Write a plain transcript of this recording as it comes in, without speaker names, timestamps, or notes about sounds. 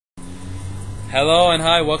Hello and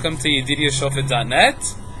hi, welcome to Yedidia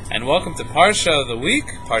Shofet.net, and welcome to Parsha of the week,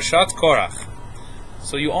 Parshat Korach.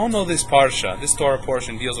 So you all know this Parsha, this Torah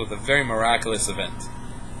portion deals with a very miraculous event.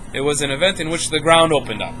 It was an event in which the ground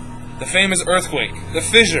opened up, the famous earthquake, the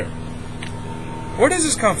fissure. Where does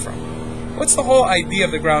this come from? What's the whole idea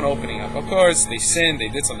of the ground opening up? Of course, they sinned, they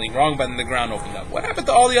did something wrong, but then the ground opened up. What happened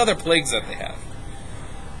to all the other plagues that they have?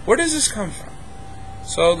 Where does this come from?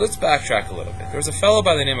 So let's backtrack a little bit. There was a fellow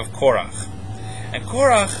by the name of Korach. And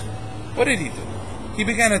Korach, what did he do? He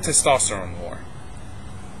began a testosterone war.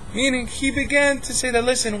 Meaning, he began to say that,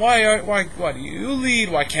 listen, why do you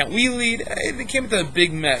lead? Why can't we lead? It became a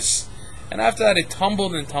big mess. And after that, it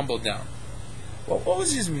tumbled and tumbled down. Well, what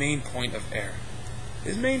was his main point of error?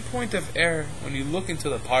 His main point of error, when you look into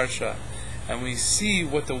the Parsha, and we see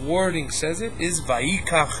what the wording says it, is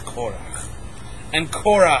Vayikach Korach. And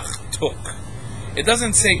Korach took. It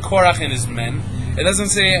doesn't say Korach and his men. It doesn't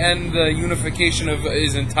say and the unification of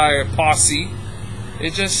his entire posse.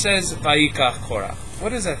 It just says Vayikach Korach.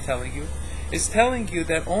 What is that telling you? It's telling you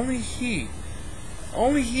that only he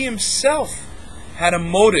himself had a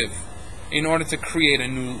motive in order to create a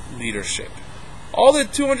new leadership. All the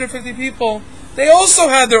 250 people, they also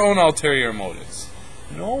had their own ulterior motives.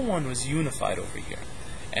 No one was unified over here.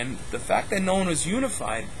 And the fact that no one was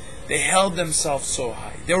unified, they held themselves so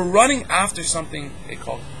high. They were running after something they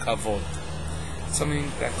call kavod.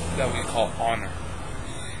 Something that we call honor.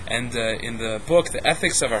 And in the book, The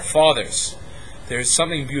Ethics of Our Fathers, there's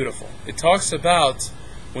something beautiful. It talks about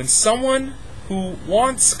when someone who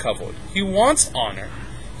wants kavod, he wants honor,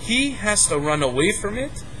 he has to run away from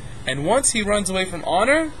it. And once he runs away from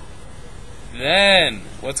honor, then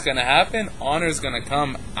what's going to happen? Honor is going to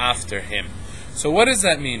come after him. So what does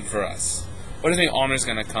that mean for us? What does it mean honor is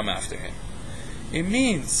going to come after him? It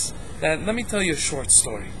means that, let me tell you a short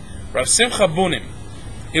story. Rav Simcha Bunim,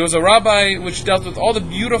 he was a rabbi which dealt with all the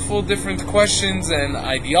beautiful different questions and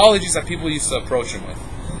ideologies that people used to approach him with.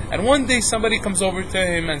 And one day somebody comes over to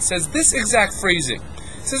him and says this exact phrasing.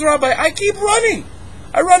 He says, Rabbi, I keep running.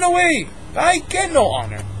 I run away. I get no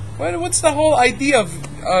honor. What's the whole idea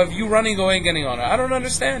of you running away and getting honor? I don't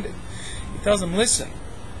understand it. He tells him, listen,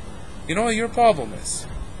 you know what your problem is?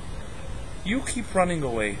 You keep running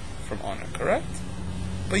away from honor, correct?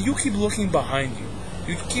 But you keep looking behind you.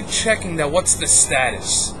 You keep checking that what's the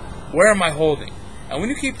status? Where am I holding? And when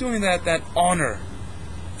you keep doing that, that honor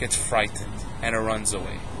gets frightened and it runs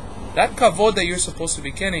away. That kavod that you're supposed to be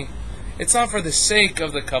getting, it's not for the sake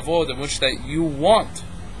of the kavod in which that you want.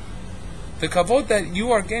 The kavod that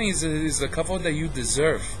you are getting is the kavod that you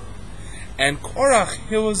deserve. And Korach,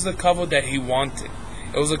 it was the kavod that he wanted.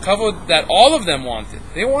 It was a kavod that all of them wanted.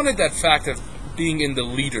 They wanted that fact of being in the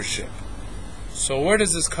leadership. So where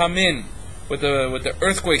does this come in? With the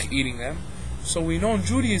earthquake eating them. So we know in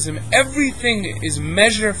Judaism, everything is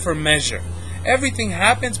measure for measure. Everything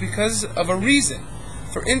happens because of a reason.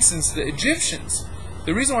 For instance, the Egyptians,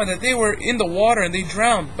 the reason why that they were in the water and they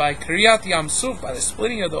drowned by Kriyat Yam Suf, by the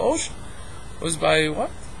splitting of the ocean, was by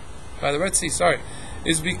what? By the Red Sea,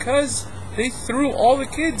 is because they threw all the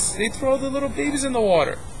kids, they threw all the little babies in the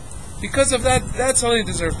water. Because of that, that's how they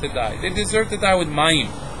deserve to die. They deserve to die with Mayim.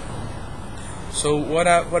 So what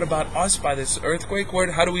about us by this earthquake?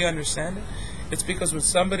 How do we understand it? It's because when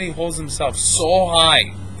somebody holds himself so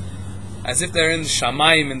high, as if they're in the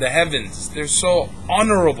Shamayim, in the heavens, they're so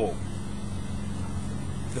honorable,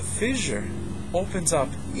 the fissure opens up,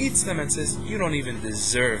 eats them and says, you don't even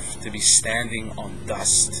deserve to be standing on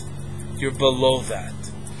dust. You're below that.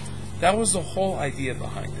 That was the whole idea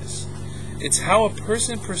behind this. It's how a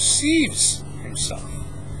person perceives himself.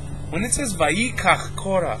 When it says Vayikach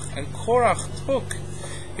Korach, and Korach took,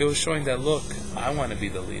 it was showing that, look, I want to be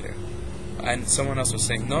the leader. And someone else was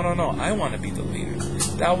saying, no, I want to be the leader.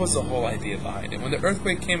 That was the whole idea behind it. When the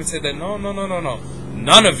earthquake came and said that, no,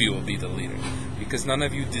 none of you will be the leader. Because none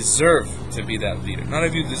of you deserve to be that leader. None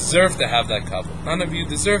of you deserve to have that kavod. None of you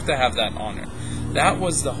deserve to have that honor. That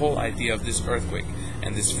was the whole idea of this earthquake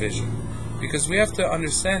and this fissure. Because we have to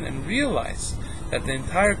understand and realize that the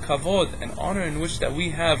entire kavod and honor in which that we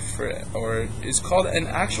have is called an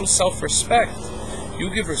actual self-respect.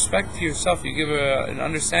 You give respect to yourself, you give an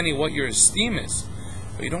understanding of what your esteem is,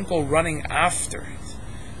 but you don't go running after it.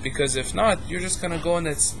 Because if not, you're just going to go in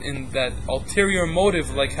that ulterior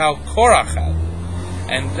motive like how Korach had.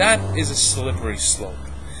 And that is a slippery slope.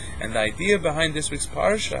 And the idea behind this week's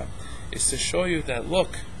Parsha is to show you that,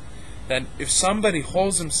 look, that if somebody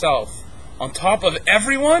holds himself on top of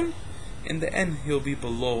everyone, in the end, he'll be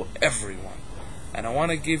below everyone. And I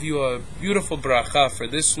want to give you a beautiful bracha for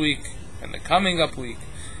this week and the coming up week,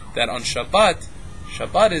 that on Shabbat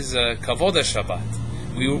is Kavod Shabbat.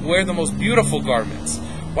 We wear the most beautiful garments.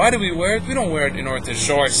 Why do we wear it? We don't wear it in order to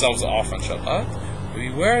show ourselves off on Shabbat.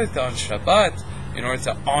 We wear it on Shabbat in order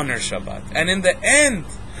to honor Shabbat. And in the end,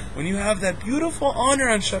 when you have that beautiful honor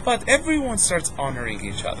on Shabbat, everyone starts honoring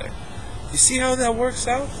each other. You see how that works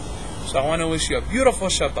out? So I want to wish you a beautiful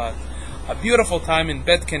Shabbat, a beautiful time in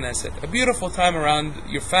Bet Knesset, a beautiful time around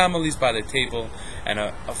your families by the table, and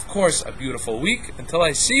of course a beautiful week. Until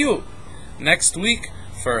I see you next week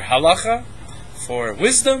for Halacha, for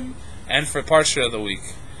Wisdom, and for Parsha of the week.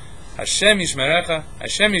 Hashem Yishmerecha,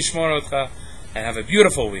 Hashem Yishmor Otcha, and have a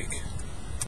beautiful week.